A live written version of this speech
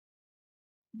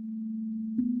Hi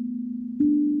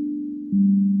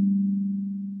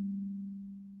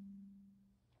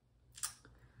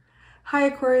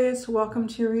Aquarius, welcome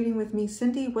to your reading with me,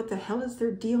 Cindy. What the hell is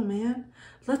their deal, man?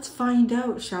 Let's find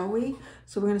out, shall we?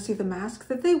 So we're going to see the mask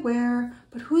that they wear,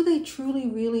 but who they truly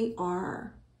really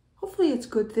are. Hopefully it's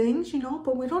good things, you know,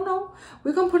 but we don't know.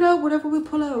 We're going to put out whatever we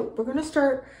pull out. We're going to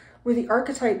start with the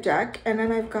archetype deck, and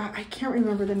then I can't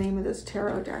remember the name of this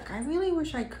tarot deck. I really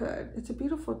wish I could. It's a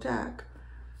beautiful deck.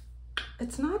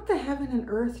 It's not the Heaven and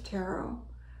Earth tarot,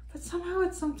 but somehow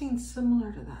it's something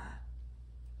similar to that.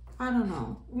 I don't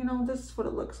know. You know, this is what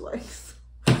it looks like.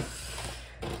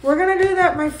 We're going to do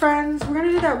that, my friends. We're going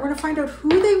to do that. We're going to find out who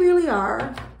they really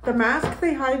are, the mask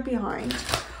they hide behind,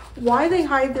 why they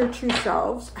hide their true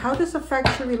selves, how this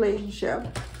affects your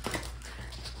relationship,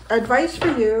 advice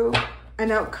for you,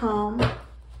 an outcome.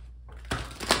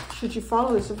 Should you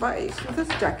follow this advice? Well, this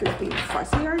deck is being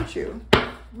fussy, aren't you?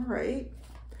 All right.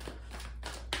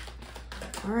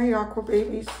 All right, Aqua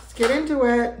babies. Let's get into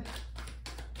it.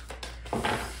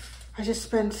 I just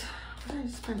spent a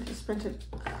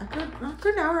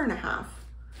good hour and a half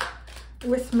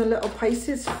with my little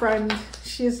Pisces friend.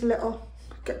 She is little,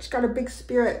 she's got a big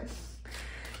spirit.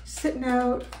 Sitting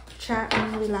out,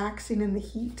 chatting, relaxing in the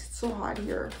heat. It's so hot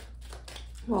here.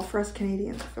 Well, for us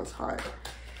Canadians, it feels hot.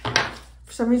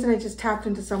 For some reason, I just tapped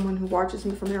into someone who watches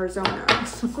me from Arizona.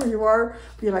 So where you are,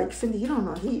 be like, Cindy, you don't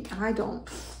know heat. I don't.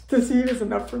 This heat is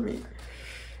enough for me.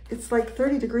 It's like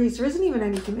 30 degrees. There isn't even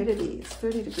any humidity. It's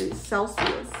 30 degrees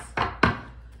Celsius.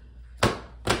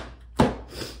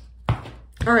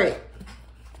 All right.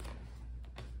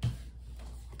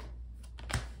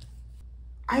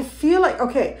 I feel like,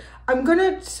 okay, I'm going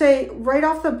to say right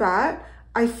off the bat,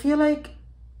 I feel like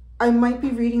I might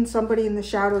be reading somebody in the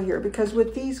shadow here, because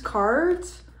with these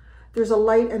cards, there's a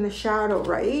light and a shadow,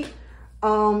 right?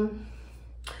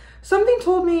 Something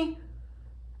told me,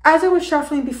 as I was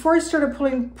shuffling, before I started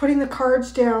putting the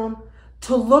cards down,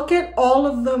 to look at all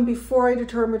of them before I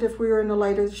determined if we were in the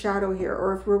light or the shadow here,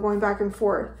 or if we were going back and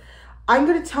forth. I'm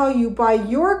going to tell you by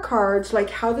your cards, like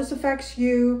how this affects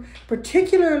you,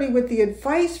 particularly with the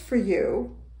advice for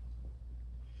you.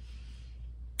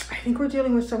 I think we're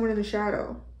dealing with someone in the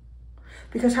shadow,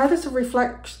 because how this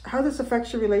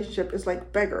affects your relationship is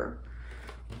like beggar.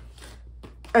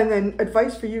 And then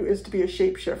advice for you is to be a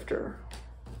shapeshifter.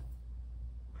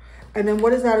 And then what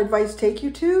does that advice take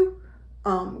you to?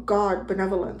 God,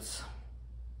 benevolence.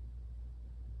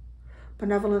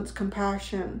 Benevolence,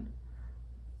 compassion,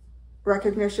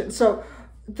 recognition. So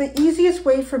the easiest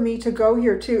way for me to go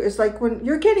here too is like when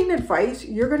you're getting advice,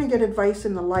 you're going to get advice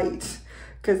in the light.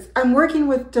 Because I'm working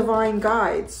with divine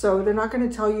guides. So they're not going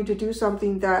to tell you to do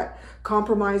something that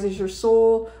compromises your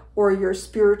soul or your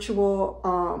spiritual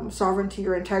sovereignty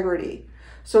or integrity.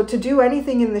 So to do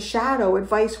anything in the shadow,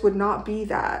 advice would not be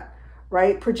that.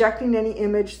 Right? Projecting any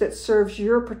image that serves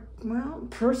your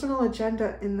personal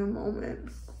agenda in the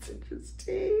moment. It's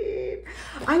interesting.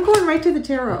 I'm going right to the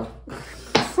tarot.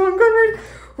 So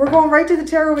we're going right to the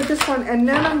tarot with this one, and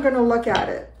then I'm going to look at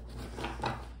it.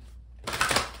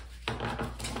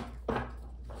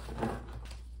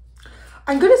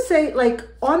 I'm going to say, like,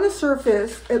 on the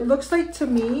surface, it looks like to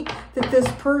me that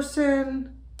this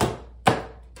person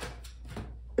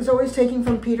is always taking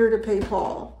from Peter to pay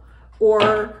Paul,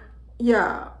 or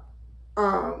yeah,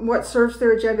 what serves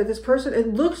their agenda. This person, it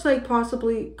looks like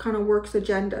possibly kind of works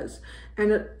agendas.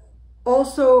 And it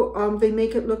also, they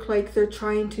make it look like they're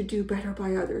trying to do better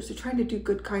by others. They're trying to do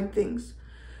good, kind things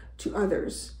to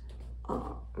others.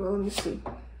 Well, let me see.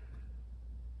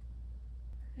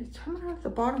 It's coming out at the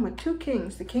bottom with two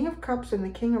kings, the King of Cups and the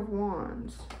King of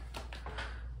Wands.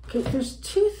 Okay, there's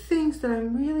two things that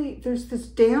I'm really, there's this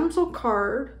damsel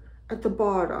card at the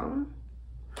bottom.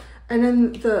 And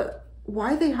then the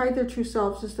why they hide their true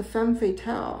selves is the femme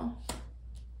fatale.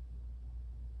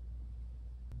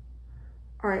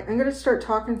 All right, I'm going to start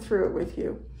talking through it with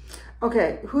you.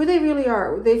 Okay, who they really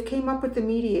are. They've came up with the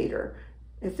mediator.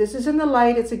 If this is in the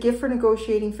light, it's a gift for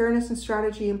negotiating fairness and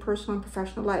strategy in personal and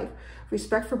professional life.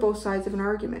 Respect for both sides of an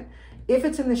argument. If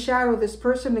it's in the shadow, this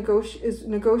person is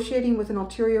negotiating with an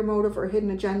ulterior motive or hidden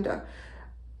agenda,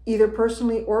 either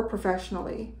personally or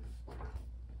professionally.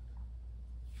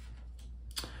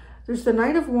 There's the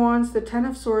Knight of Wands, the Ten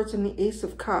of Swords, and the Ace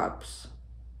of Cups.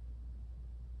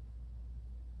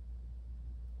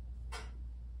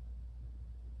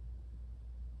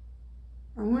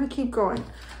 I'm going to keep going.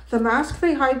 The mask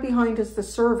they hide behind is the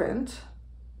Servant.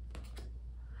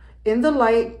 In the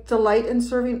light, delight in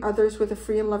serving others with a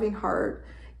free and loving heart.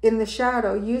 In the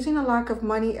shadow, using a lack of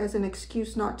money as an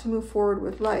excuse not to move forward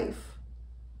with life.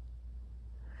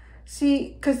 See,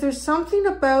 because there's something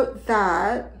about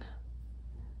that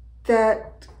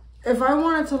if I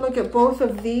wanted to look at both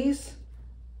of these,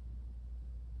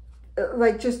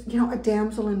 like just, you know, a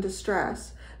damsel in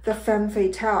distress, the femme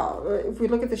fatale, if we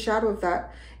look at the shadow of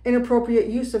that, inappropriate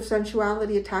use of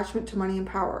sensuality, attachment to money and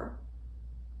power.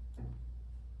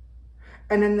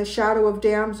 And then the shadow of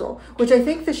damsel, which I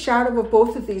think the shadow of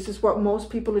both of these is what most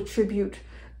people attribute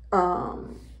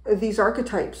these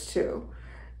archetypes to,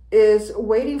 is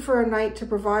waiting for a knight to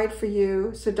provide for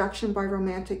you, seduction by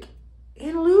romantic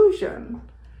illusion.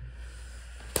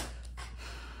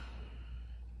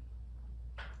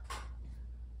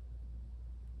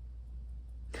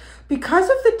 Because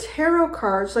of the tarot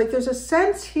cards, like there's a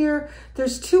sense here,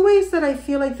 there's two ways that I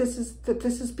feel like this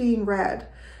is being read.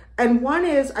 And one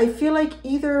is, I feel like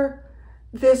either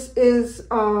this is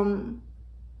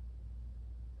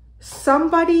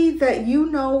somebody that you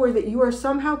know or that you are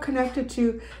somehow connected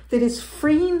to that is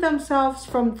freeing themselves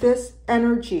from this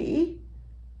energy,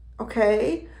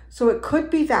 okay? So it could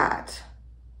be that.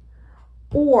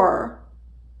 Or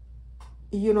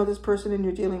you know this person and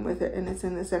you're dealing with it and it's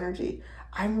in this energy.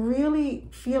 I really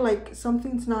feel like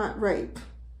something's not right.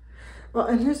 Well,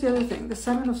 and here's the other thing, the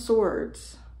Seven of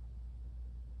Swords.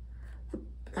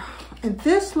 And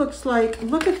this looks like,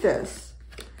 look at this.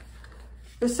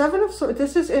 The Seven of Swords,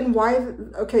 this is in why,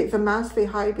 okay, the mask they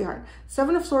hide behind.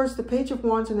 Seven of Swords, the Page of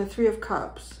Wands, and the Three of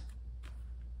Cups.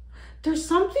 There's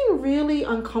something really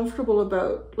uncomfortable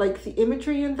about like the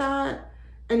imagery in that.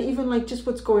 And even like just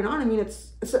what's going on. I mean,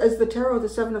 it's as the tarot, the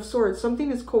Seven of Swords, something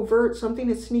is covert, something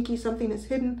is sneaky, something is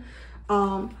hidden.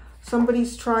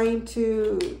 Somebody's trying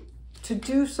to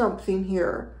do something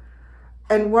here.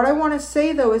 And what I want to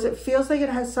say though, is it feels like it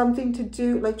has something to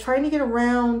do, like trying to get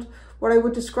around what I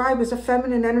would describe as a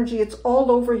feminine energy. It's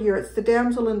all over here. It's the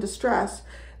damsel in distress.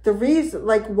 The reason,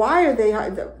 like, why are they,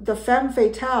 the femme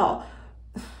fatale?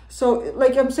 So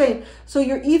like I'm saying, so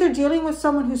you're either dealing with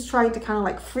someone who's trying to kind of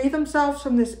like free themselves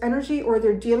from this energy, or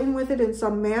they're dealing with it in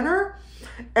some manner.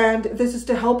 And this is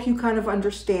to help you kind of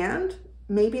understand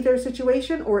maybe their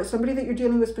situation, or it's somebody that you're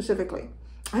dealing with specifically.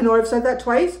 I know I've said that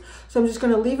twice, so I'm just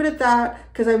going to leave it at that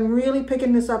because I'm really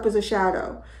picking this up as a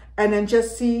shadow. And then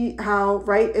just see how,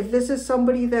 right, if this is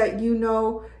somebody that you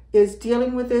know is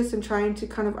dealing with this and trying to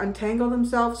kind of untangle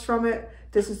themselves from it,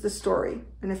 this is the story.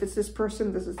 And if it's this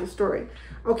person, this is the story.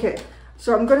 Okay,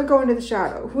 so I'm going to go into the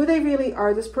shadow. Who they really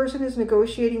are, this person is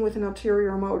negotiating with an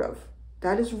ulterior motive.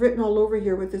 That is written all over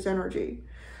here with this energy.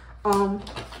 The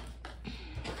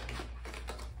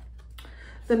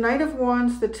Knight of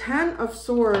Wands, the Ten of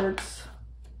Swords,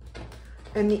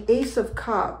 and the Ace of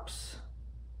Cups.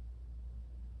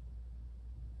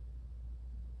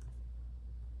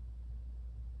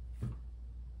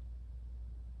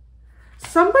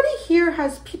 Somebody here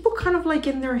has people kind of like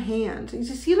in their hand. You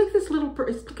see like this little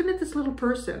person, looking at this little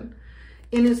person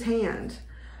in his hand.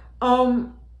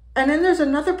 And then there's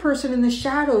another person in the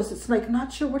shadows. It's like,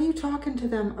 not sure, what are you talking to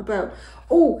them about?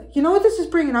 Oh, you know what this is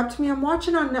bringing up to me? I'm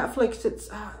watching on Netflix. It's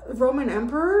Roman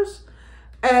Emperors.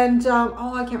 And,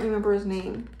 oh, I can't remember his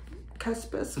name.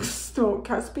 Caspius? No,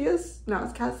 Caspius? No,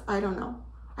 it's I don't know.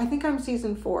 I think I'm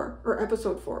season 4 or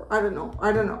episode 4. I don't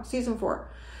know. Season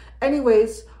 4.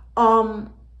 Anyways, I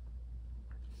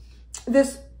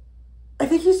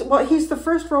think he's the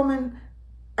first Roman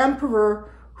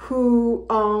emperor who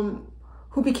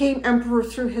became emperor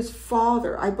through his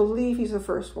father. I believe he's the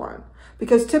first one,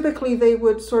 because typically they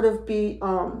would sort of be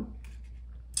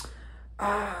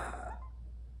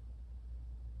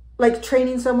like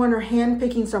training someone or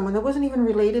handpicking someone that wasn't even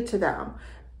related to them.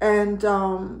 And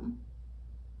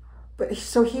but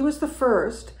so he was the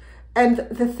first. And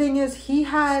the thing is, he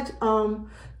had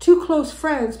 2 close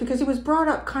friends, because he was brought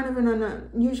up kind of in an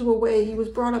unusual way. He was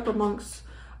brought up amongst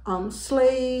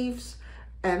slaves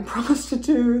and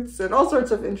prostitutes and all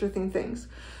sorts of interesting things.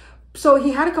 So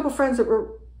he had a couple friends that were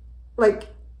like,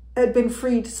 had been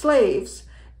freed slaves,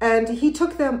 and he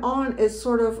took them on as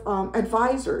sort of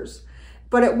advisors.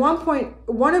 But at one point,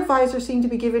 one advisor seemed to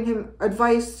be giving him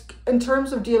advice in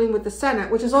terms of dealing with the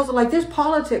Senate, which is also like, there's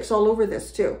politics all over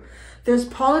this too. There's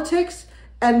politics,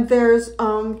 and there's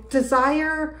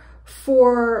desire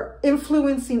for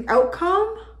influencing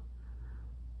outcome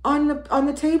on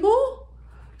the table.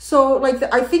 So like,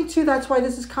 I think too, that's why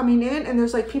this is coming in. And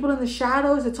there's like people in the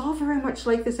shadows. It's all very much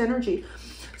like this energy.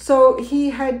 So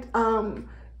he had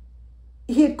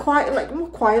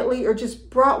quietly or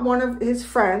just brought one of his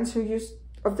friends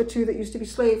of the 2 that used to be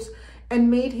slaves, and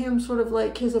made him sort of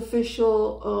like his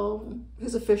official,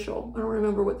 I don't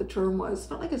remember what the term was. It's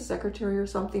not like a secretary or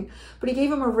something, but he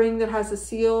gave him a ring that has a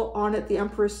seal on it, the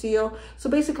Emperor's seal. So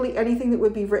basically anything that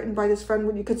would be written by this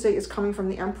friend, you could say, is coming from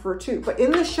the Emperor too. But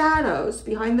in the shadows,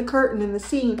 behind the curtain in the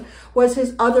scene, was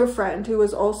his other friend who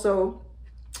was also,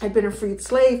 had been a freed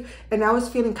slave, and now is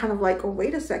feeling kind of like, oh,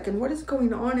 wait a second, what is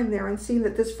going on in there? And seeing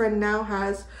that this friend now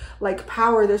has like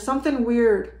power. There's something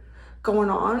weird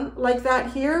going on like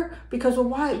that here, because well,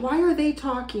 why are they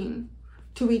talking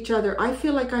to each other? I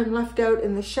feel like I'm left out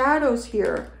in the shadows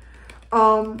here.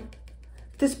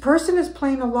 This person is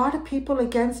playing a lot of people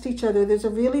against each other. There's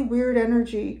a really weird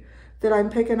energy that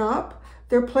I'm picking up.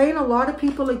 They're playing a lot of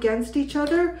people against each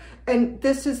other. And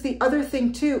this is the other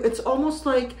thing too. It's almost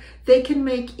like they can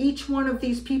make each one of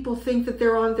these people think that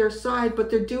they're on their side,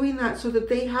 but they're doing that so that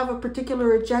they have a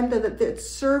particular agenda that's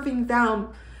serving them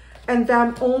and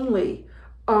them only.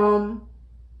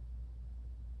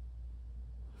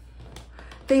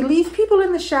 They leave people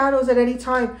in the shadows at any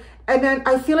time. And then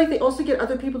I feel like they also get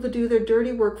other people to do their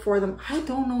dirty work for them. I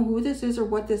don't know who this is or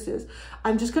what this is.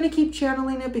 I'm just going to keep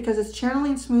channeling it because it's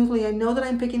channeling smoothly. I know that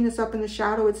I'm picking this up in the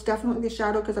shadow. It's definitely the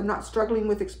shadow because I'm not struggling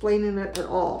with explaining it at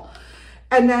all.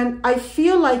 And then I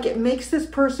feel like it makes this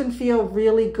person feel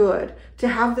really good to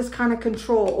have this kind of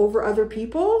control over other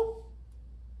people.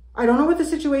 I don't know what the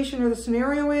situation or the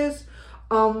scenario is.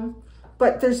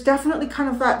 But there's definitely kind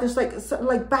of that. There's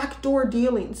like backdoor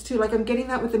dealings too. Like I'm getting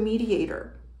that with the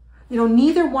mediator. You know,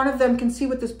 neither one of them can see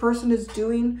what this person is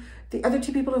doing. The other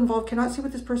two people involved cannot see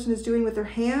what this person is doing with their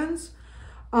hands.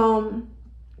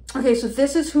 Okay, so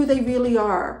this is who they really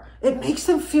are. It makes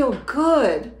them feel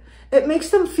good. It makes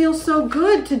them feel so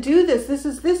good to do this.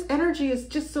 This energy is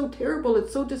just so terrible.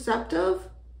 It's so deceptive.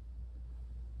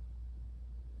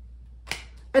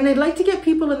 And they'd like to get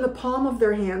people in the palm of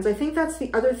their hands. I think that's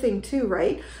the other thing too,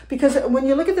 right? Because when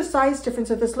you look at the size difference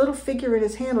of this little figure in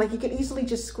his hand, like he can easily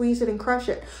just squeeze it and crush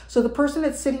it. So the person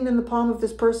that's sitting in the palm of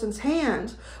this person's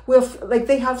hand will, like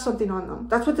they have something on them.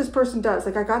 That's what this person does.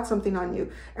 Like I got something on you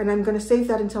and I'm going to save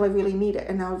that until I really need it.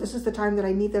 And now this is the time that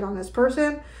I need that on this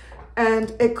person.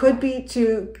 And it could be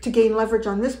to gain leverage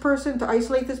on this person, to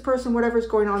isolate this person, whatever's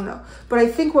going on though. But I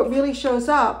think what really shows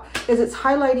up is it's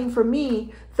highlighting for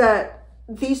me that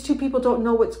these two people don't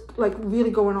know what's like really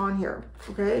going on here,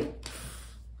 okay?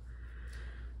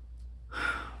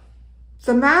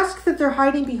 The mask that they're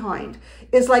hiding behind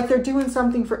is like they're doing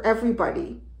something for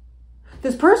everybody.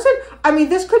 This person, I mean,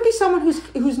 this could be someone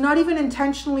who's not even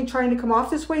intentionally trying to come off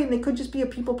this way, and they could just be a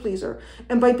people pleaser.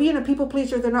 And by being a people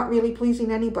pleaser, they're not really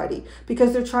pleasing anybody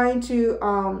because they're trying to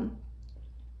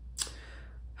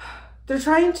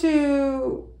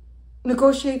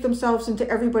negotiate themselves into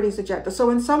everybody's agenda.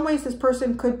 So in some ways, this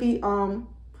person could be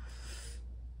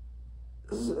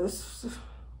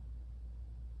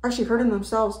actually hurting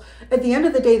themselves. At the end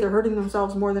of the day, they're hurting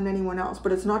themselves more than anyone else.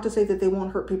 But it's not to say that they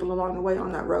won't hurt people along the way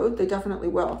on that road. They definitely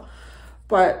will.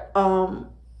 But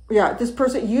yeah, this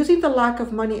person using the lack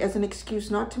of money as an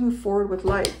excuse not to move forward with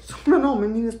life. So, I don't know. I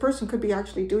mean, this person could be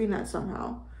actually doing that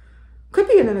somehow. Could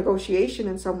be in a negotiation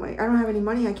in some way. I don't have any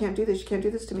money. I can't do this. You can't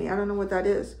do this to me. I don't know what that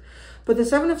is. But the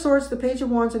Seven of Swords, the Page of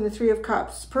Wands, and the Three of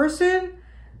Cups.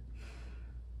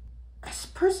 This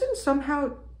person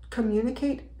somehow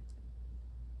communicate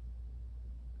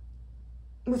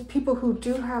with people who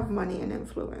do have money and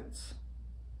influence.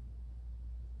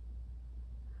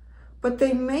 But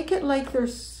they make it like they're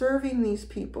serving these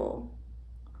people.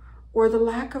 Or the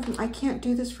lack of, I can't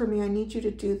do this for me. I need you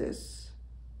to do this.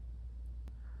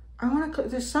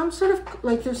 There's some sort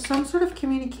of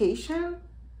communication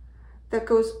that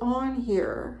goes on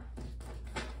here.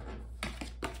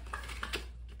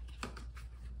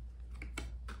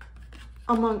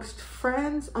 Amongst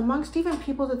friends, amongst even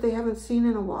people that they haven't seen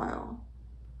in a while.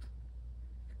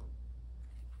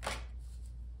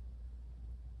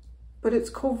 But it's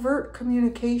covert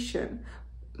communication.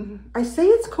 I say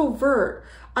it's covert.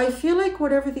 I feel like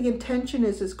whatever the intention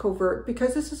is covert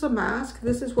because this is a mask.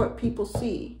 This is what people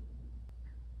see.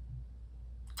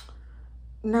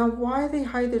 Now, why they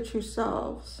hide their true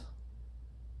selves?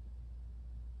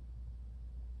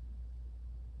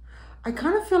 I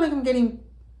kind of feel like I'm getting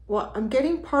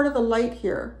part of the light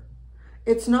here.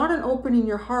 It's not an opening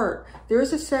your heart. There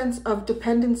is a sense of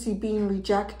dependency being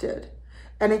rejected.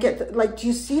 And I get, like, do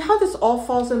you see how this all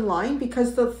falls in line?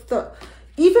 Because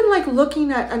even like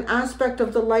looking at an aspect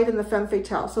of the light in the femme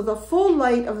fatale. So the full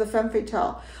light of the femme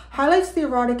fatale highlights the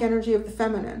erotic energy of the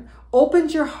feminine.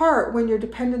 Opens your heart when your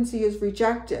dependency is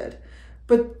rejected.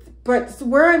 But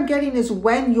where I'm getting is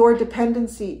when your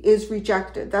dependency is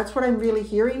rejected. That's what I'm really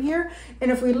hearing here.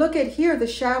 And if we look at here, the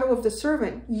shadow of the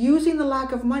servant, using the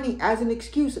lack of money as an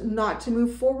excuse not to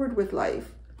move forward with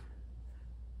life.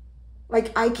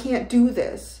 Like, I can't do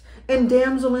this. And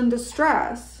damsel in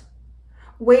distress,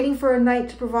 waiting for a knight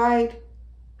to provide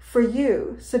for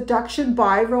you. Seduction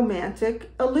by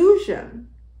romantic illusion.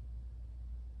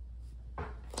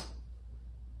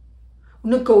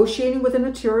 Negotiating with a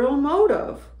material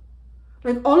motive.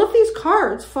 Like, all of these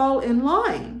cards fall in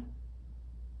line.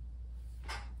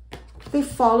 They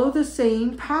follow the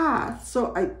same path.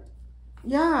 So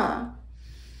yeah.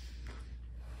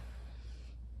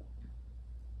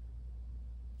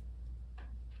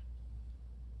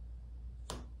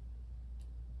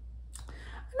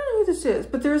 I don't know who this is,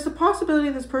 but there is a possibility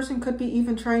this person could be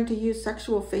even trying to use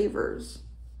sexual favors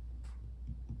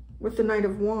with the Knight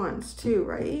of Wands too,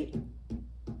 right?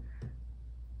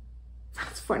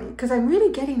 That's funny, because I'm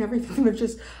really getting everything of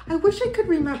just, I wish I could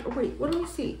remember. Wait, let me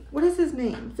see. What is his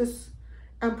name? This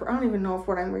emperor. I don't even know if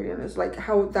what I'm reading is like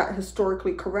how that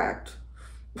historically correct.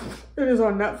 It is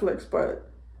on Netflix, but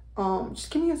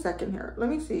just give me a second here. Let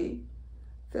me see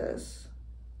this.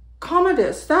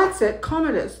 Commodus, that's it.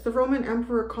 Commodus, the Roman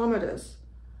Emperor Commodus.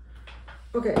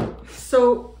 Okay,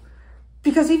 so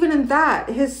because even in that,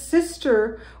 his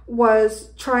sister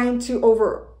was trying to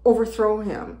overthrow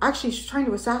him. Actually, she's trying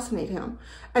to assassinate him.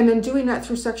 And then doing that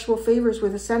through sexual favors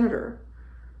with a senator.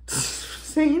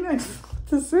 Saying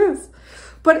this is.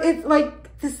 But it's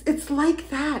like this, it's like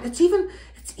that. It's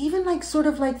even like sort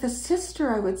of like the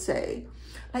sister, I would say.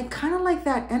 Like kind of like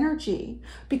that energy.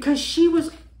 Because she was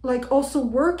like also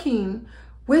working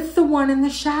with the one in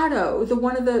the shadow. The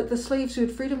one of the slaves who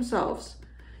had freed themselves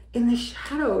in the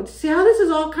shadow. See how this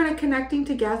is all kind of connecting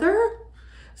together?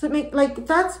 Does it make, like,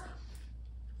 that's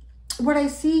what I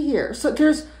see here. So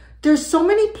there's so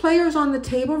many players on the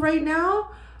table right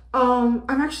now. I'm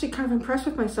actually kind of impressed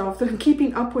with myself that I'm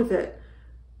keeping up with it.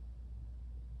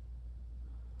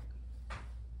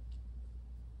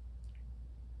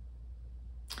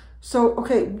 So,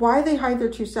 okay, why they hide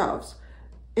their true selves?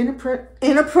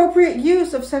 Inappropriate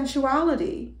use of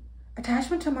sensuality,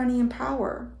 attachment to money and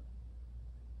power.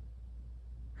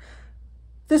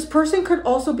 This person could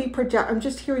also be I'm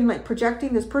just hearing like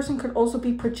projecting. This person could also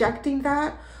be projecting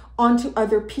that onto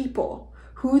other people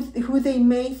who they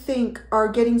may think are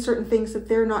getting certain things that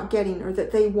they're not getting or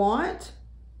that they want,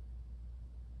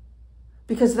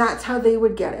 because that's how they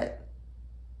would get it.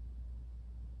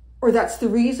 Or that's the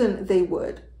reason they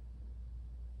would.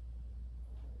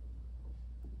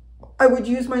 I would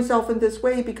use myself in this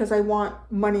way because I want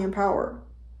money and power.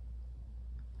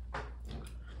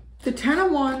 The Ten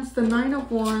of Wands, the Nine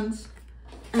of Wands,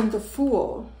 and the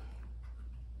Fool.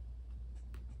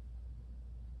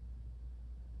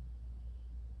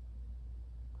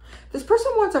 This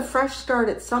person wants a fresh start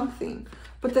at something.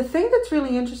 But the thing that's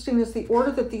really interesting is the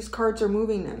order that these cards are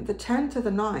moving in. The 10 to the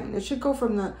 9. It should go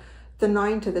from the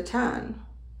 9 to the 10.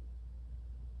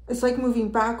 It's like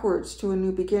moving backwards to a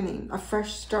new beginning, a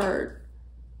fresh start.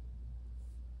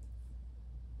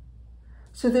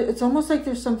 So it's almost like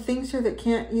there's some things here that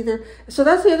can't either. So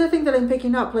that's the other thing that I'm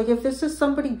picking up. Like if this is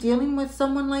somebody dealing with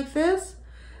someone like this,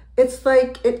 it's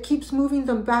like it keeps moving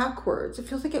them backwards. It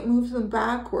feels like it moves them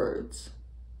backwards.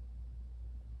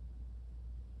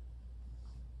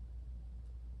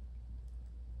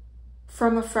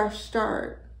 From a fresh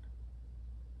start.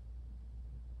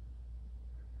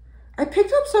 I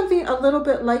picked up something a little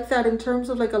bit like that in terms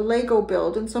of like a Lego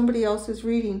build in somebody else's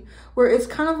reading, where it's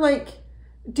kind of like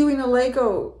doing a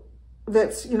Lego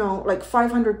that's, you know, like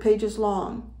 500 pages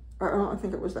long. Or I don't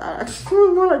think it was that,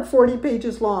 actually more like 40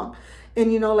 pages long.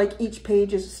 And, you know, like each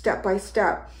page is step by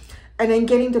step. And then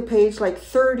getting to page like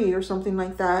 30 or something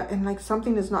like that. And like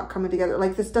something is not coming together.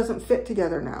 Like this doesn't fit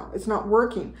together now. It's not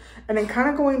working. And then kind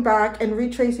of going back and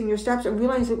retracing your steps and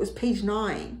realize it was page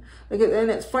 9. Like,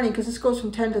 and it's funny because this goes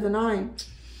from 10 to the 9.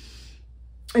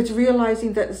 It's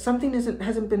realizing that something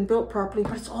hasn't been built properly,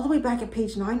 but it's all the way back at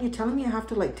page 9. You're telling me I have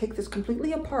to like take this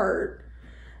completely apart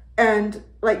and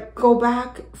like go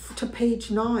back to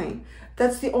page 9.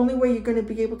 That's the only way you're going to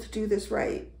be able to do this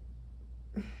right.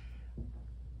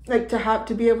 Like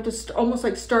to be able to almost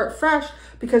like start fresh,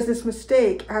 because this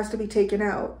mistake has to be taken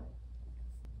out.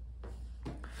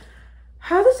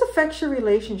 How this affects your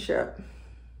relationship?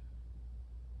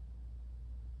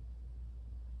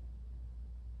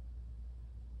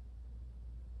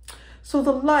 So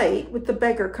the Light with the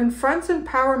Beggar confronts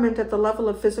empowerment at the level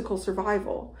of physical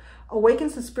survival,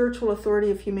 awakens the spiritual authority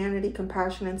of humanity,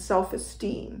 compassion, and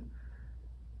self-esteem.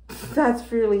 That's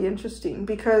really interesting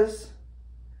because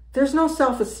there's no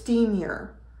self-esteem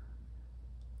here.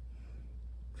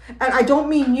 And I don't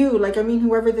mean you, like I mean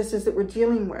whoever this is that we're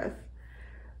dealing with.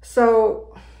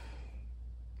 So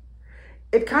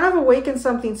it kind of awakens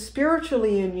something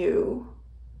spiritually in you.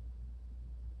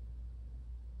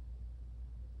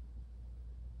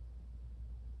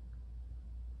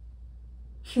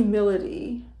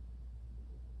 Humility.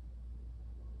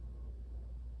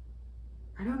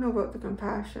 I don't know about the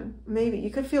compassion. Maybe you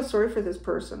could feel sorry for this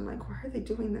person. Like, why are they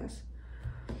doing this?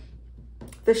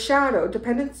 The shadow,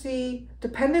 dependence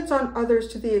on others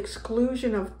to the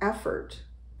exclusion of effort.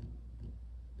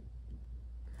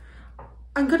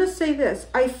 I'm going to say this.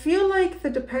 I feel like the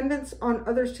dependence on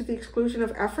others to the exclusion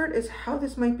of effort is how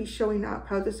this might be showing up,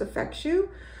 how this affects you.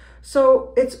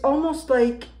 So it's almost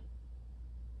like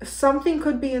something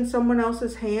could be in someone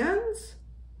else's hands,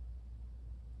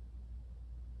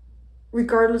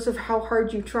 regardless of how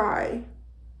hard you try.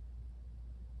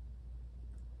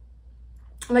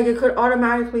 Like it could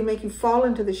automatically make you fall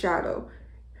into the shadow.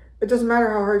 It doesn't matter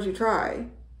how hard you try.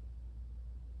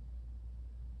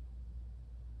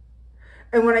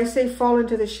 And when I say fall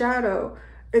into the shadow,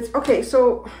 it's okay.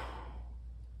 So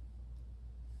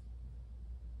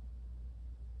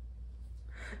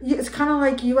it's kind of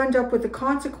like you end up with the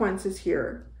consequences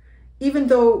here, even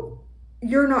though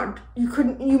you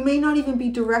may not even be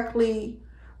directly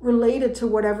related to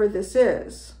whatever this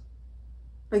is.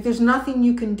 Like there's nothing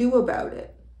you can do about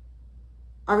it.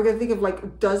 I'm gonna think of like a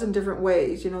dozen different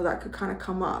ways, you know, that could kind of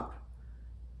come up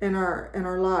in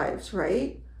our lives,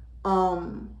 right?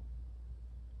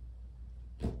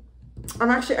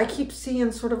 I keep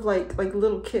seeing sort of like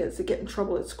little kids that get in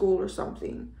trouble at school or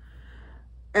something.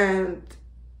 And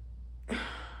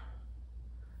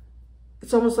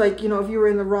it's almost like, you know, if you were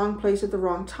in the wrong place at the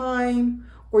wrong time,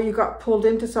 or you got pulled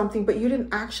into something, but you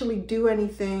didn't actually do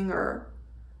anything,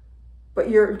 but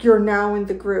you're now in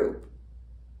the group.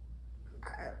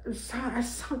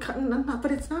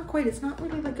 But it's not quite, it's not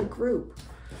really like a group.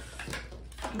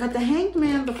 Got the Hanged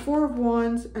Man, the Four of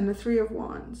Wands, and the Three of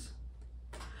Wands.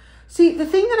 See, the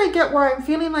thing that I get where I'm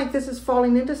feeling like this is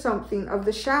falling into something of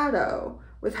the shadow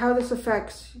with how this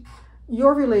affects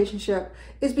your relationship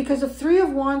is because the Three of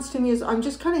Wands to me is, I'm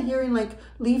just kind of hearing like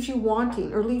leaves you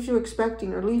wanting, or leaves you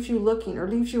expecting, or leaves you looking, or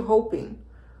leaves you hoping.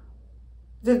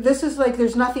 This is like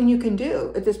there's nothing you can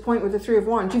do at this point with the Three of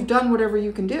Wands. You've done whatever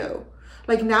you can do.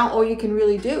 Like now all you can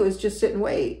really do is just sit and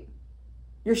wait.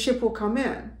 Your ship will come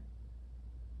in.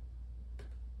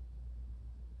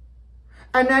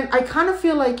 And then I kind of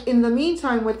feel like in the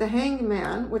meantime with the Hanged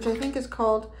Man, which I think is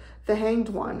called the Hanged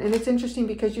One. And it's interesting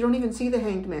because you don't even see the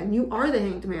Hanged Man. You are the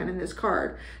Hanged Man in this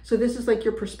card. So this is like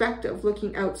your perspective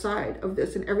looking outside of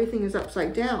this, and everything is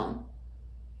upside down.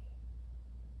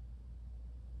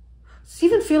 It's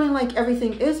even feeling like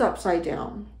everything is upside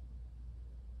down.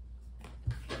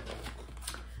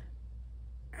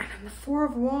 And then the Four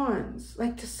of Wands,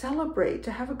 like to celebrate,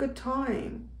 to have a good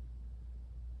time.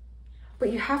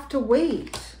 But you have to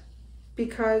wait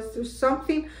because there's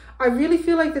something, I really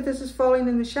feel like that this is falling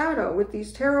in the shadow with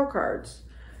these tarot cards,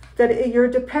 that you're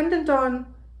dependent on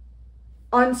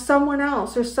someone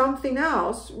else or something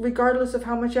else, regardless of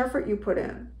how much effort you put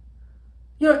in.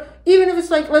 You know, even if it's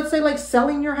like, let's say like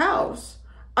selling your house.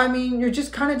 I mean, you're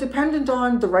just kind of dependent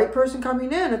on the right person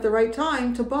coming in at the right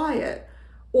time to buy it.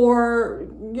 Or,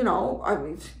 you know, I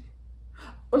mean,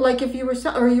 like if you were,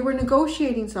 or you were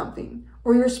negotiating something,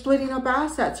 or you're splitting up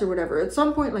assets or whatever. At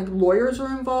some point, like lawyers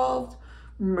are involved,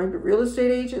 maybe real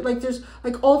estate agent, like there's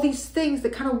like all these things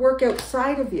that kind of work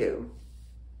outside of you.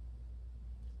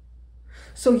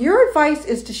 So your advice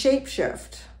is to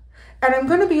shapeshift. And I'm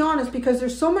going to be honest, because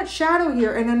there's so much shadow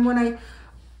here. And then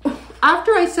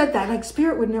after I said that, like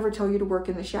Spirit would never tell you to work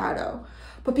in the shadow.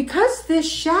 But because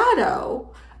this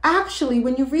shadow, actually,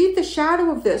 when you read the shadow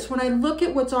of this, when I look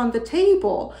at what's on the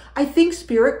table, I think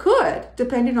Spirit could,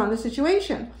 depending on the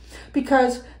situation.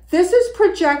 Because this is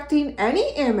projecting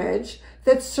any image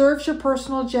that serves your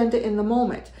personal agenda in the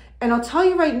moment. And I'll tell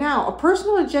you right now, a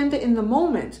personal agenda in the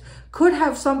moment could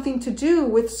have something to do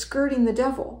with skirting the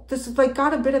devil. This is like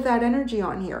got a bit of that energy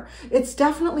on here. It's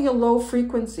definitely a low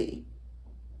frequency.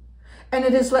 And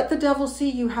it is let the devil see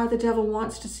you how the devil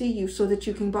wants to see you so that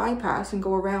you can bypass and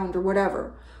go around or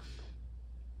whatever.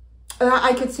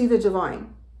 I could see the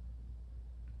divine.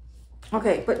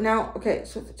 Okay, but now, okay,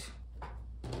 so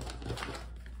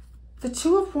the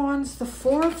Two of Wands, the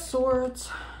Four of Swords,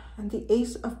 and the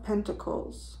Ace of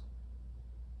Pentacles.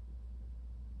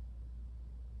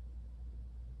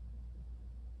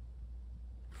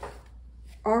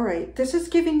 All right, this is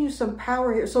giving you some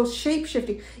power here. So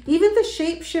shape-shifting, even the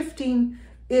shape-shifting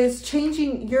is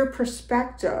changing your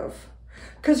perspective.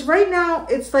 Because right now,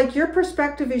 it's like your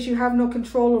perspective is you have no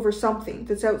control over something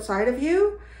that's outside of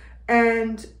you.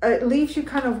 and it leaves you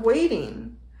kind of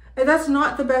waiting. And that's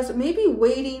not the best. Maybe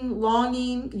waiting,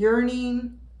 longing,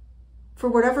 yearning for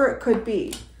whatever it could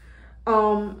be.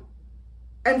 And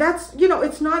that's, you know,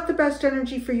 it's not the best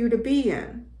energy for you to be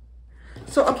in.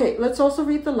 So, okay, let's also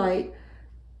read the light.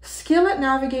 Skill at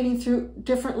navigating through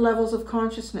different levels of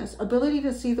consciousness. Ability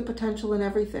to see the potential in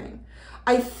everything.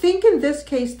 I think in this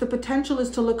case, the potential is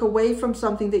to look away from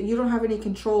something that you don't have any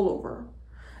control over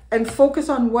and focus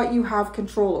on what you have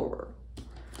control over.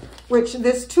 Which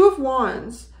this Two of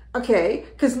Wands, okay,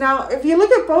 because now if you look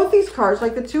at both these cards,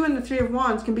 like the Two and the Three of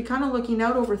Wands can be kind of looking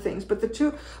out over things, but the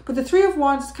Three of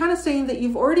Wands is kind of saying that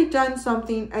you've already done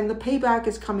something and the payback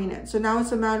is coming in. So now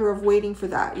it's a matter of waiting for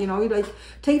that. You know, you like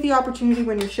take the opportunity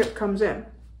when your ship comes in.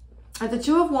 And the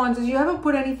Two of Wands is you haven't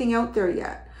put anything out there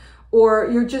yet, or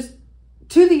you're just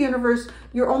to the universe,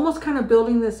 you're almost kind of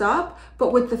building this up.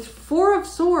 But with the Four of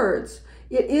Swords,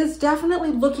 it is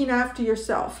definitely looking after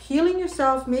yourself, healing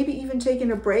yourself, maybe even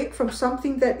taking a break from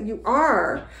something that you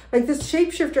are. Like this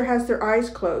shapeshifter has their eyes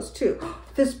closed too.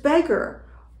 This beggar,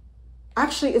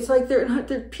 actually, it's like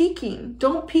they're peeking.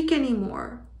 Don't peek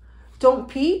anymore. Don't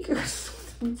peek.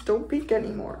 Don't peek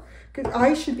anymore. Because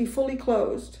eyes should be fully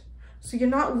closed. So you're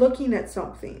not looking at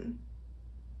something.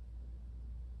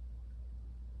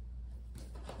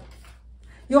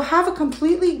 You'll have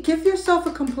give yourself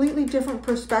a completely different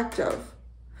perspective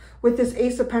with this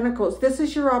Ace of Pentacles. This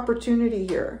is your opportunity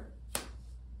here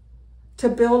to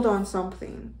build on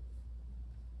something.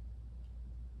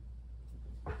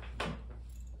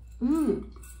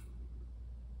 And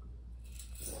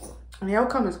the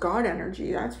outcome is God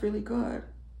energy. That's really good.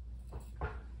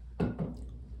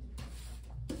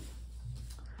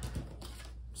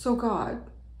 So God,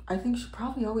 I think should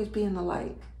probably always be in the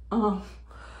light.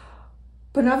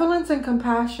 Benevolence and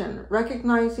compassion,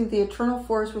 recognizing the eternal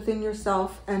force within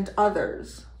yourself and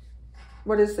others.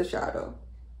 What is the shadow?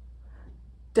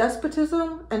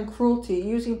 Despotism and cruelty,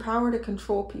 using power to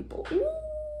control people. Ooh,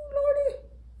 Lordy.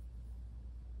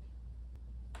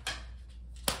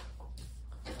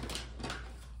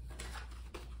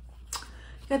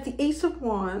 Got the Ace of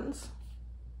Wands.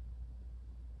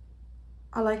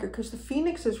 I like her because the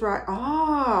Phoenix is right.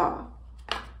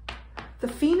 The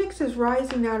Phoenix is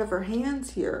rising out of her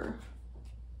hands here.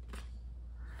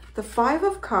 The Five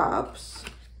of Cups.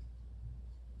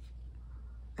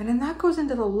 And then that goes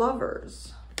into the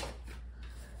Lovers.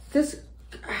 This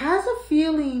has a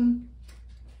feeling.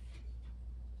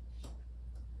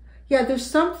 Yeah, there's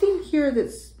something here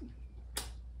that's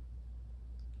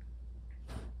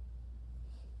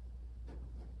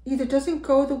either doesn't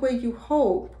go the way you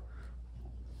hope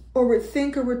or would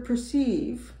think or would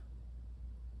perceive.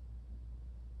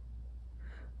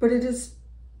 But it is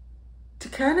to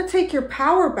kind of take your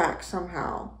power back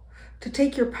somehow. To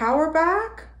take your power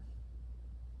back.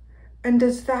 And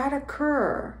does that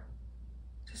occur?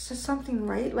 Is this something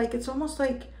right? Like it's almost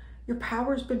like your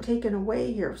power's been taken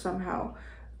away here somehow.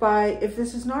 By, if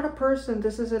this is not a person,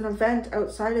 this is an event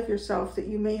outside of yourself that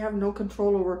you may have no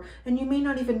control over. And you may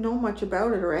not even know much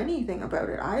about it or anything about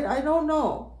it. I don't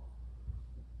know.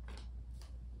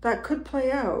 That could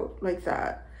play out like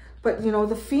that. But, you know,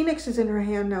 the Phoenix is in her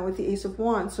hand now with the Ace of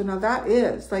Wands. So now that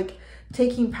is like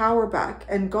taking power back.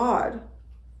 And God,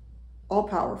 all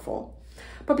powerful.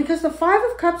 But because the Five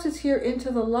of Cups is here into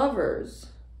the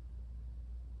Lovers,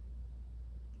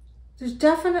 there's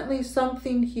definitely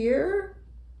something here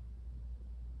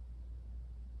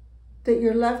that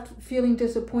you're left feeling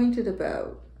disappointed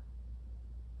about.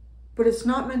 But it's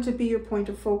not meant to be your point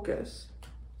of focus.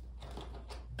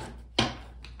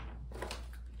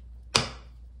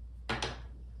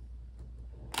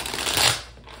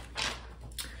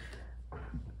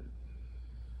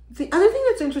 The other thing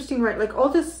that's interesting, right, like all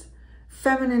this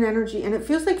feminine energy, and it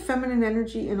feels like feminine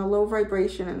energy in a low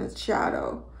vibration and its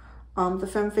shadow. The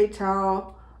femme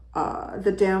fatale,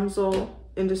 the damsel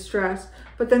in distress.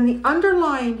 But then the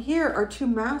underlying here are two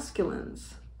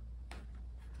masculines.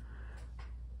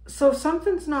 So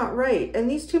something's not right. And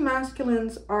these two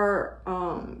masculines are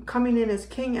coming in as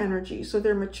king energy. So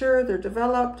they're mature, they're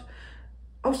developed.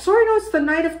 Oh, sorry, no, it's the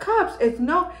Knight of Cups.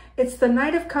 It's the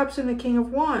Knight of Cups and the King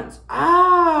of Wands.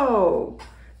 Oh,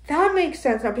 that makes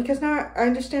sense now, because now I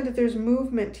understand that there's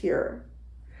movement here.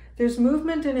 There's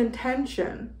movement and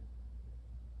intention.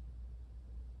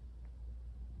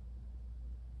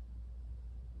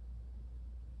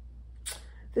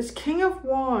 This King of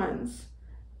Wands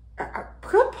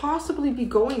could possibly be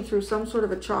going through some sort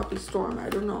of a choppy storm. I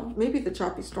don't know. Maybe the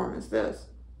choppy storm is this.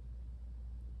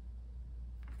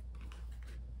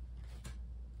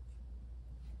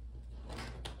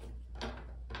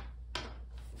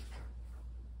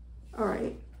 All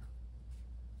right.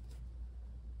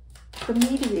 The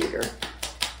mediator.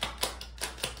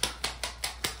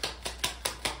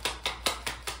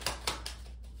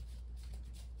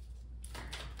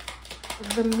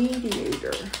 The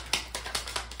mediator.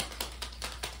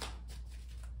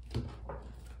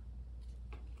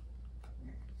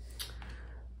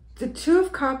 The Two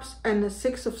of Cups and the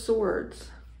Six of Swords.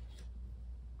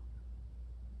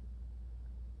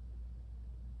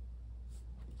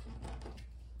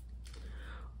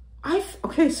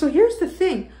 Okay, so here's the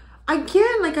thing.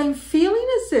 Again, like I'm feeling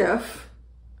as if,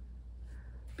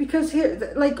 because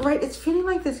here, like, right, it's feeling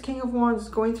like this King of Wands is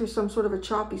going through some sort of a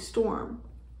choppy storm.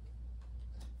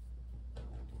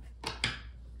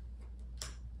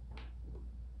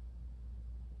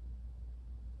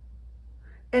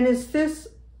 And is this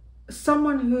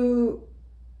someone who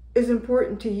is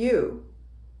important to you?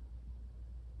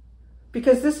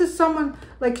 Because this is someone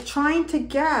like trying to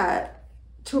get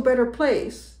to a better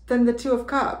place than the Two of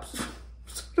Cups.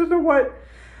 So I don't know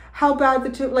how bad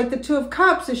the Two of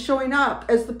Cups is showing up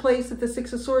as the place that the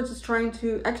Six of Swords is trying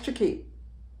to extricate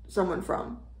someone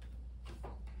from.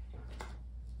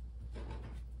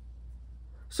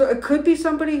 So it could be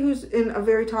somebody who's in a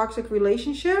very toxic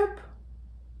relationship.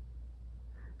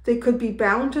 They could be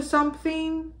bound to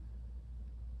something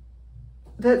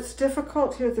that's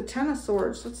difficult. Here, the Ten of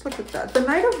Swords. Let's look at that. The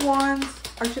Knight of Wands.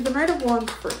 Actually, the Knight of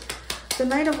Wands first. The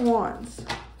Knight of Wands.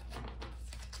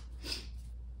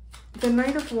 The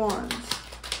Knight of Wands.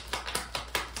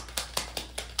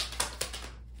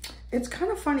 It's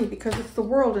kind of funny because it's the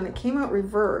World and it came out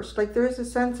reversed. Like there is a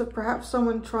sense of perhaps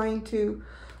someone trying to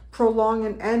prolong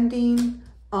an ending.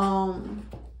 But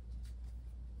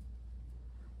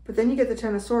then you get the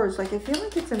Ten of Swords. Like I feel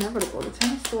like it's inevitable. The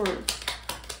Ten of Swords.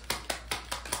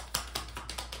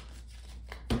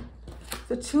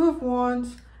 The Two of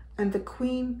Wands and the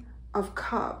Queen of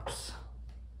Cups.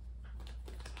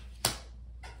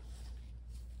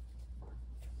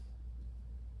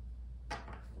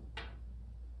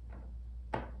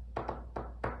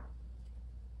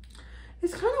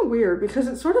 It's kind of weird because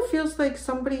it sort of feels like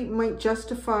somebody might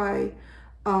justify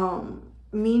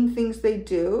mean things they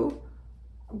do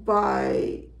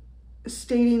by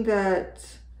stating that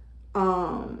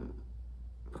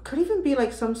it could even be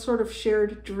like some sort of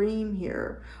shared dream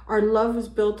here. Our love is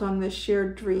built on this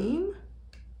shared dream.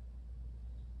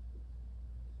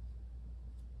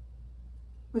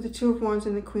 With the Two of Wands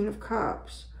and the Queen of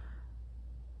Cups.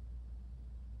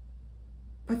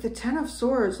 But the Ten of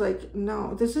Swords, like,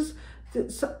 no, this is,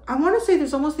 I want to say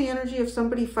there's almost the energy of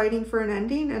somebody fighting for an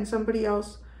ending and somebody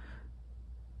else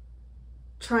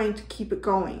trying to keep it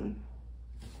going.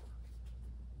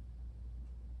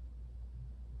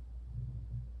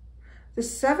 The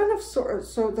Seven of Swords,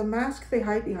 so the mask they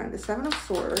hide behind, the Seven of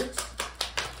Swords.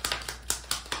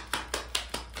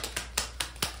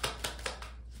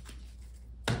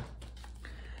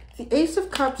 The Ace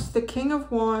of Cups, the King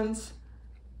of Wands,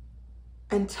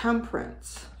 and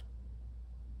Temperance.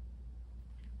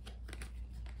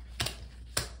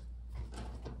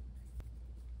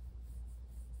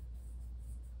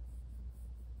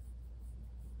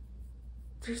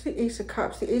 There's the Ace of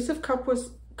Cups. The Ace of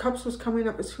Cups was coming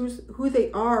up as who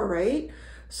they are, right?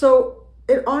 So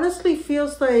it honestly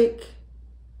feels like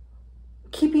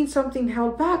keeping something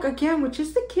held back again, which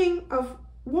is the King of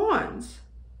Wands.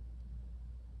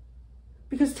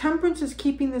 Because Temperance is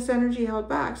keeping this energy held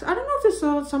back. So I don't know if this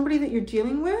is somebody that you're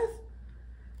dealing with.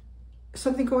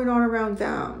 Something going on around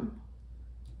them.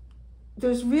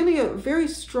 There's really a very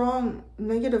strong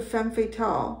negative femme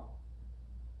fatale.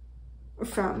 Or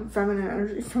feminine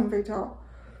energy, femme fatale.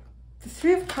 The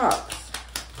Three of Cups.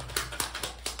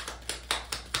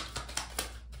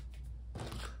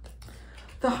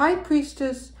 The High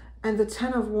Priestess and the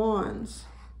Ten of Wands.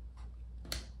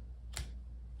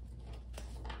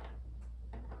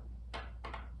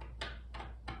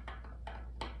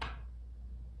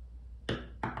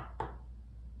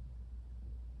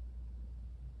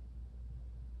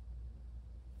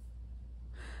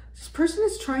 This person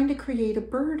is trying to create a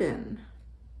burden.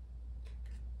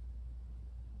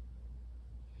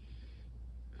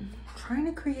 Trying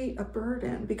to create a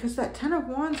burden because that Ten of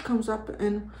Wands comes up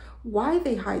and why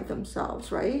they hide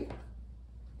themselves, right?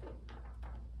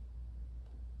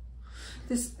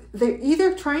 They're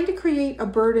either trying to create a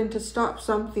burden to stop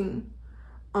something.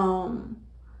 And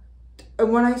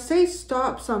when I say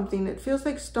stop something, it feels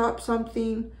like stop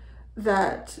something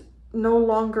that no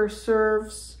longer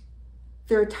serves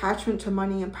their attachment to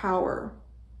money and power.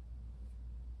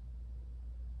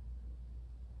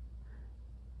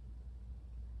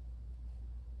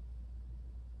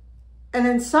 And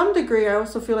in some degree, I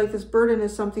also feel like this burden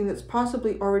is something that's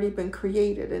possibly already been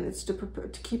created, and it's to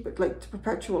keep it, like to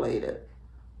perpetualize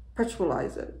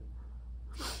it.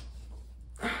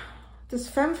 This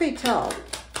femme fatale,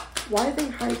 why they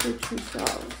hide their true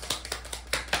selves.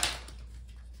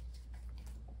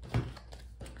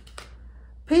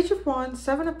 Page of Wands,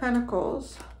 Seven of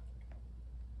Pentacles.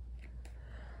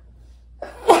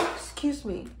 Excuse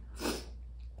me.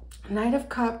 Knight of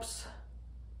Cups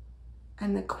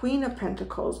and the Queen of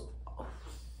Pentacles.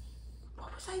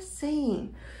 What was I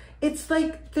saying? It's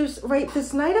like there's, right,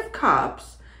 this Knight of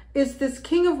Cups is this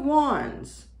King of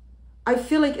Wands. I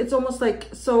feel like it's almost like,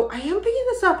 so I am picking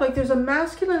this up, like there's a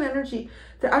masculine energy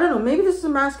that, I don't know, maybe this is a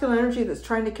masculine energy that's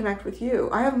trying to connect with you.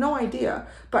 I have no idea,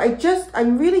 but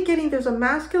I'm really getting there's a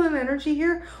masculine energy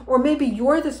here, or maybe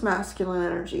you're this masculine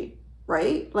energy,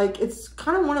 right? Like it's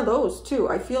kind of one of those too.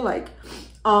 I feel like,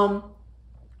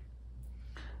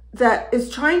 that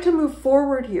is trying to move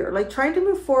forward here, like trying to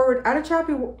move forward out of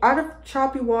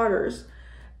choppy waters.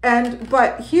 And,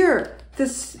 but here,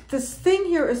 this thing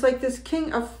here is like this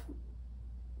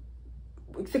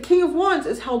the King of Wands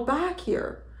is held back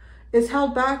here,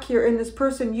 in this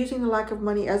person using the lack of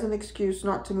money as an excuse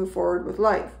not to move forward with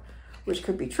life, which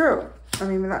could be true. I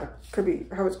mean, that could be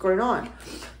how it's going on.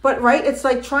 But, right, it's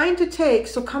like trying to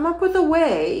so come up with a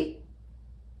way,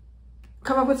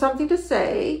 come up with something to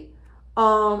say,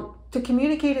 to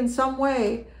communicate in some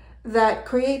way that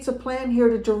creates a plan here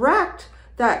to direct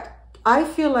that. I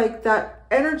feel like that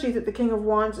energy that the King of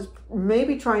Wands is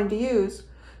maybe trying to use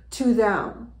to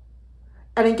them.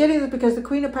 And I'm getting this because the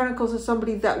Queen of Pentacles is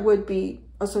somebody that would be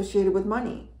associated with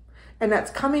money. And that's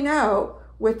coming out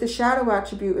with the shadow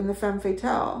attribute in the femme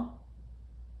fatale.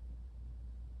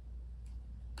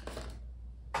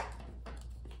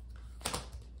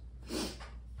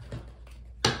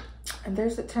 And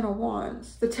there's the Ten of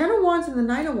Wands. The Ten of Wands and the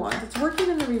Knight of Wands. It's working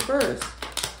in the reverse.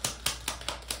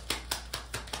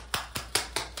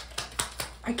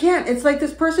 Again, it's like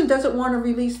this person doesn't want to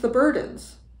release the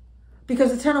burdens.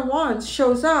 Because the Ten of Wands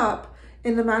shows up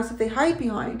in the mask that they hide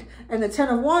behind. And the Ten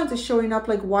of Wands is showing up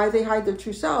like why they hide their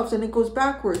true selves. And it goes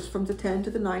backwards from the 10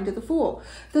 to the 9 to the Fool.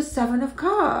 The Seven of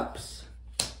Cups.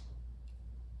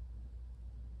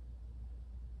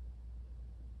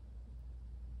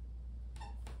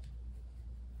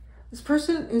 This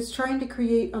person is trying to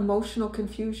create emotional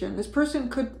confusion. This person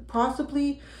could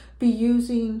possibly be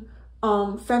using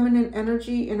feminine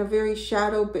energy in a very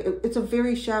it's a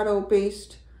very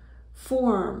shadow-based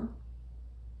form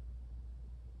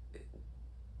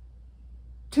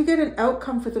to get an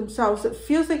outcome for themselves. It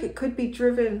feels like it could be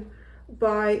driven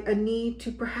by a need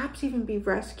to perhaps even be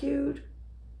rescued,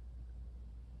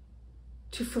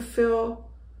 to fulfill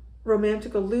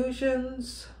romantic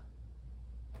illusions.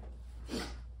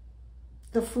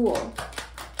 The Fool.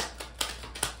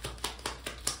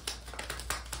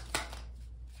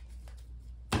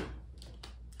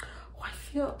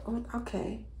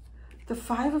 Okay. The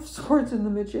Five of Swords and the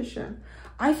Magician.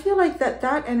 I feel like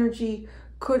that energy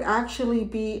could actually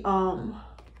be the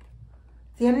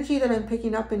energy that I'm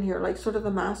picking up in here, like sort of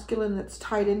the masculine that's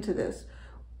tied into this.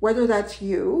 Whether that's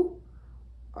you,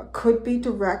 could be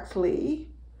directly,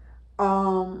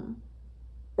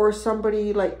 or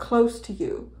somebody like close to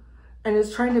you, and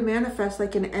is trying to manifest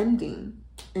like an ending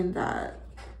in that.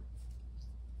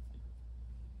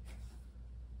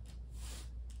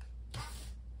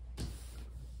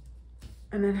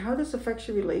 And then how this affects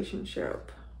your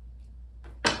relationship.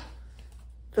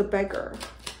 The Beggar.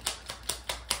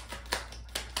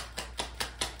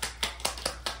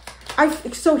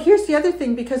 So here's the other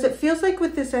thing, because it feels like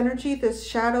with this energy, this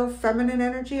shadow feminine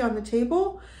energy on the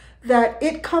table, that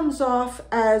it comes off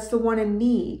as the one in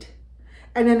need.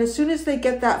 And then as soon as they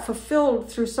get that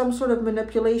fulfilled through some sort of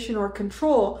manipulation or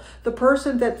control, the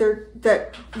person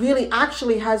that really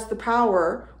actually has the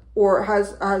power, or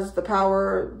has the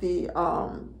power, the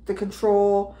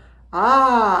control,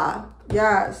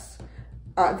 yes,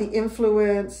 the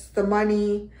influence, the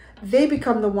money, they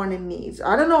become the one in needs.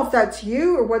 I don't know if that's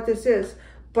you or what this is,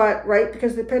 but right,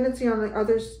 because dependency on the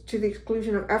others to the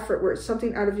exclusion of effort, where it's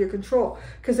something out of your control.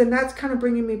 Because then that's kind of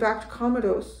bringing me back to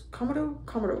Commodore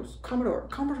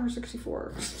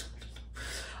 64.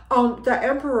 The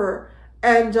Emperor,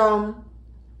 and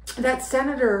that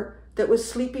senator that was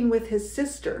sleeping with his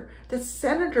sister. The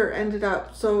senator ended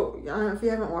up, so I don't know if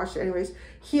you haven't watched it, anyways,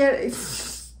 he had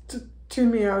tune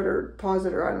me out or pause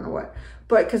it or I don't know what,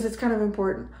 but because it's kind of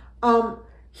important.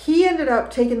 He ended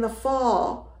up taking the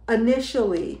fall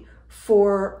initially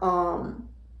for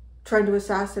trying to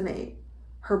assassinate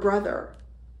her brother.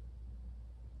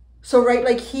 So right,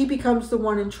 like he becomes the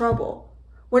one in trouble,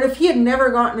 What if he had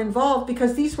never gotten involved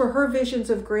because these were her visions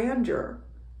of grandeur?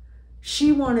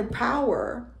 She wanted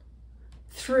power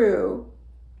through,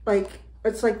 like,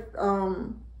 it's like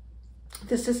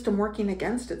the system working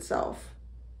against itself.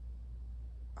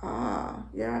 Ah,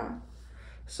 yeah.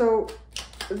 So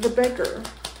the beggar.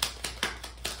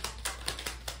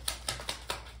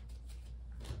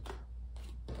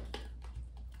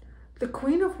 The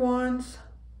Queen of Wands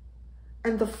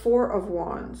and the Four of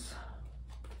Wands.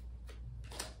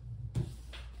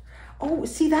 Oh,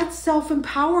 see, that's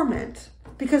self-empowerment,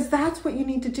 because that's what you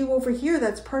need to do over here.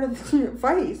 That's part of the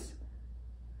advice.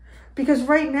 Because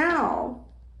right now,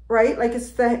 right, like it's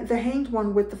the Hanged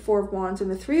one with the Four of Wands and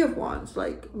the Three of Wands,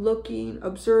 like looking,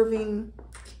 observing.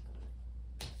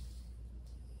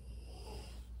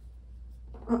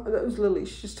 Oh, that was Lily.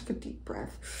 She just took a deep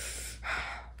breath.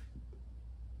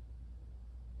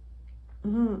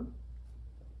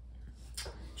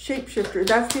 Shapeshifter.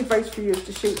 That's the advice for you, is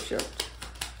to shapeshift.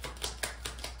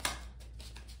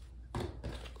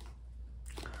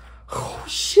 Oh,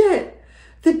 shit.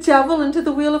 The Devil into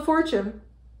the Wheel of Fortune.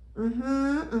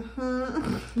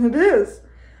 It is.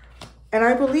 And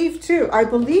I believe too. I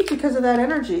believe because of that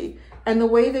energy and the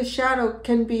way the shadow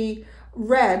can be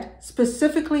read,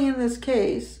 specifically in this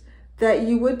case, that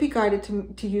you would be guided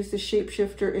to use the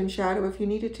shapeshifter in shadow if you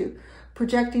needed to.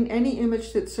 Projecting any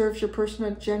image that serves your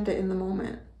personal agenda in the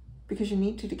moment. Because you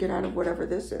need to get out of whatever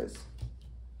this is.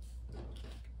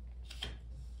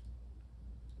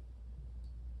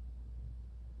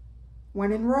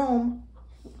 When in Rome.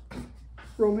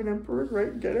 Roman emperors,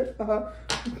 right? Get it?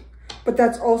 But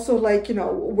that's also like, you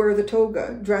know, wear the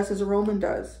toga, dress as a Roman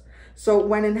does. So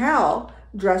when in hell,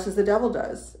 dress as the devil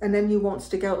does. And then you won't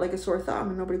stick out like a sore thumb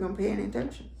and nobody gonna pay any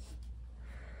attention.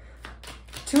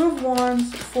 Two of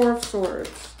Wands, Four of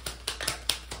Swords.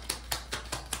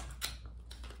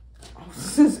 Oh,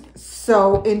 this is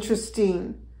so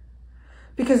interesting.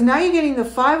 Because now you're getting the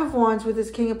Five of Wands with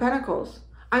this King of Pentacles.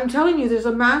 I'm telling you, there's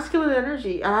a masculine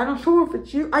energy. And I don't know if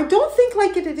it's you. I don't think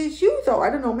like it is you, though. I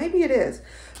don't know. Maybe it is.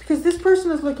 Because this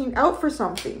person is looking out for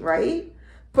something, right?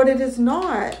 But it is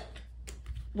not.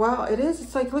 Wow, it is.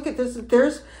 It's like, look at this.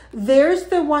 There's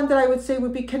the one that I would say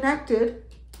would be connected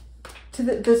to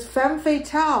this femme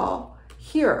fatale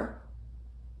here.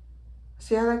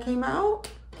 See how that came out?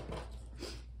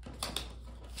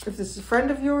 If this is a friend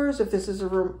of yours, if this is a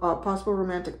possible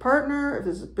romantic partner, if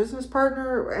this is a business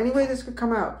partner, any way this could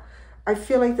come out. I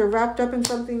feel like they're wrapped up in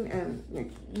something and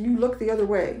you look the other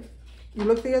way. You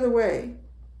look the other way.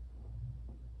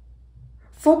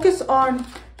 Focus on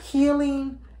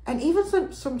healing and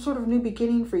even some sort of new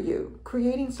beginning for you.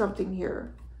 Creating something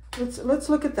here. Let's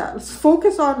look at that. Let's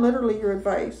focus on literally your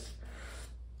advice.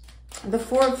 The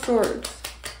Four of Swords.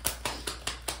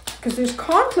 Because there's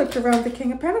conflict around the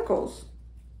King of Pentacles.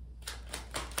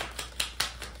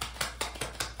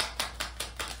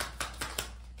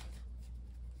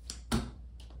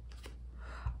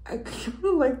 I kind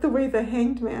of like the way the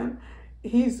Hanged Man,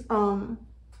 he's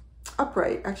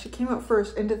upright. Actually came out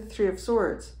first into the Three of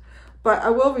Swords. But I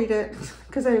will read it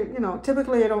because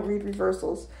typically I don't read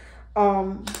reversals.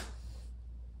 But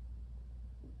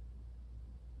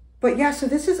yeah, so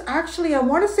this is actually, I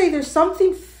want to say there's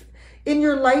something in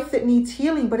your life that needs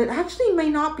healing, but it actually may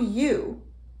not be you.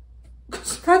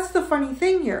 That's the funny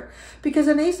thing here, because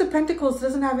an Ace of Pentacles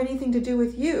doesn't have anything to do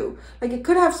with you. Like, it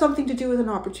could have something to do with an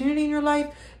opportunity in your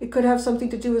life. It could have something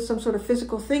to do with some sort of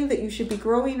physical thing that you should be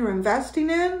growing or investing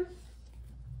in.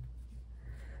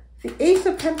 The Ace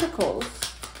of Pentacles.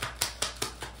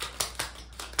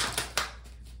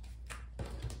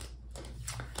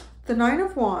 The Nine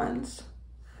of Wands.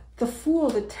 The Fool,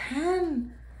 the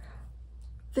 10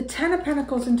 of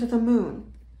Pentacles into the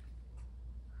Moon.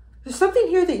 There's something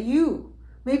here that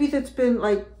maybe that's been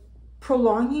like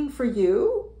prolonging for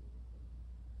you.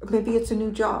 Maybe it's a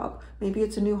new job. Maybe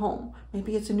it's a new home.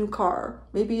 Maybe it's a new car.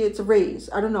 Maybe it's a raise.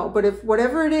 I don't know. But if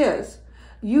whatever it is,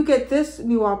 you get this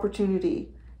new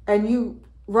opportunity and you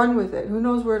run with it. Who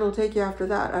knows where it'll take you after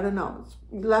that? I don't know. It's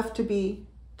left to be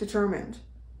determined.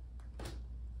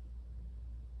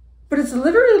 But it's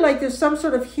literally like there's some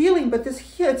sort of healing, but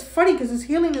it's funny because this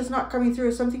healing is not coming through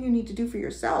as something you need to do for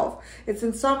yourself. It's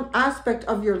in some aspect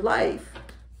of your life.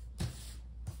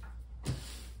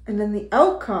 And then the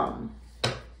outcome,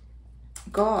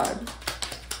 God.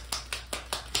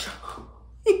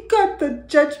 You got the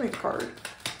Judgment card.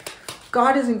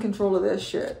 God is in control of this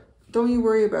shit. Don't you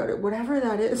worry about it. Whatever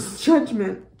that is,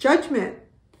 judgment. Judgment.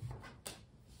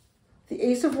 The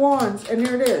Ace of Wands, and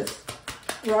there it is.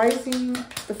 Rising,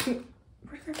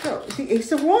 where did that go? The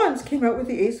Ace of Wands came out with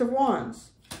the Ace of Wands.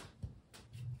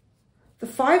 The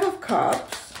Five of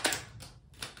Cups.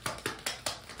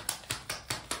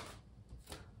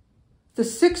 The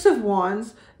Six of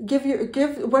Wands, give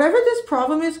whatever this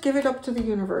problem is, give it up to the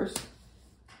universe.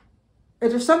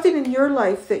 If there's something in your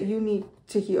life that you need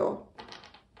to heal.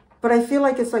 But I feel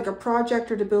like it's like a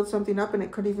project or to build something up, and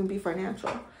it could even be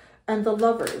financial. And the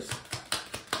Lovers.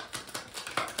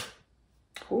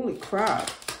 Holy crap.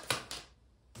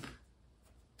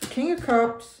 The King of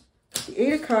Cups, the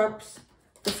Eight of Cups,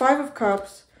 the Five of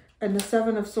Cups, and the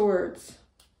Seven of Swords.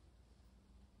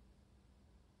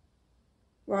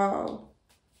 Wow.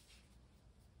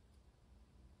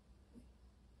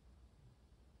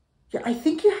 Yeah, I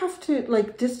think you have to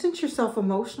like distance yourself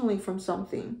emotionally from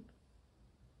something.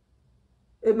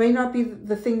 It may not be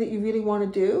the thing that you really want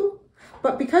to do,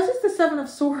 but because it's the Seven of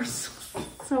Swords,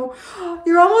 so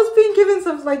you're almost being given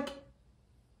some like,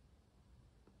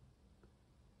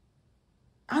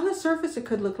 on the surface, it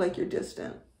could look like you're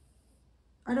distant.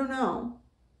 I don't know.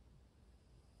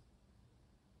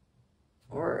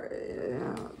 Or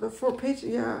the Four Page,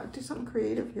 yeah, do something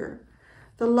creative here.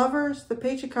 The Lovers, the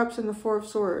Page of Cups, and the Four of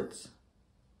Swords.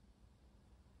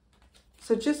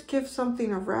 So just give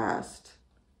something a rest.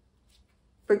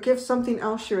 But give something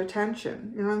else your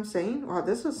attention. You know what I'm saying? Wow,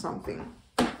 this is something.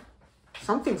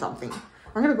 Something.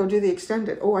 I'm going to go do the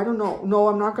extended. Oh, I don't know. No,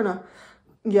 I'm not going to.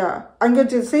 Yeah. I'm going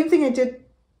to do the same thing I did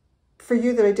for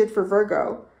you that I did for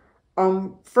Virgo.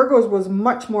 Virgo's was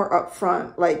much more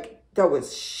upfront. Like, that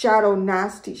was shadow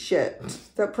nasty shit.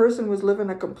 That person was living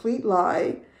a complete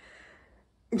lie.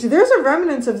 There's a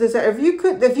remnants of this. If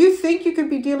you think you could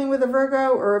be dealing with a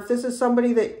Virgo, or if this is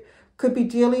somebody that could be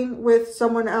dealing with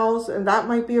someone else, and that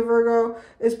might be a Virgo,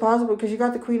 it's possible, because you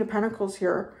got the Queen of Pentacles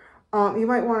here. You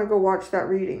might want to go watch that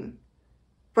reading.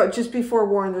 But just be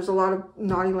forewarned, there's a lot of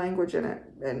naughty language in it.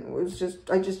 And it was just,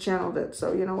 I just channeled it.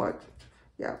 So you know what?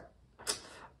 Yeah.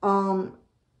 Oh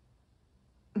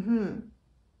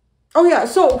yeah,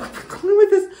 so going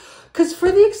with this, because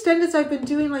for the extendeds I've been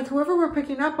doing, like whoever we're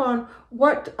picking up on,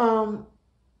 what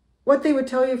they would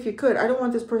tell you if you could. I don't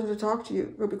want this person to talk to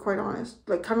you, to be quite honest.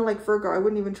 Like, kind of like Virgo, I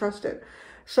wouldn't even trust it.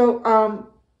 So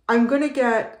I'm going to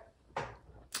get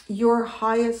your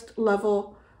highest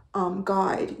level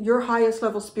guide, your highest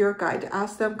level spirit guide, to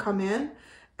ask them come in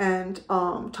and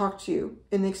talk to you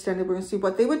in the extended. We're going to see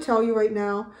what they would tell you right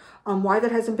now, why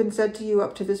that hasn't been said to you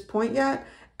up to this point yet,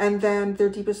 and then their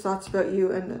deepest thoughts about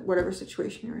you and whatever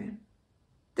situation you're in.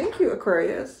 Thank you,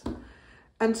 Aquarius.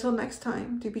 Until next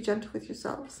time, do be gentle with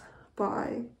yourselves.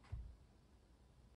 Bye.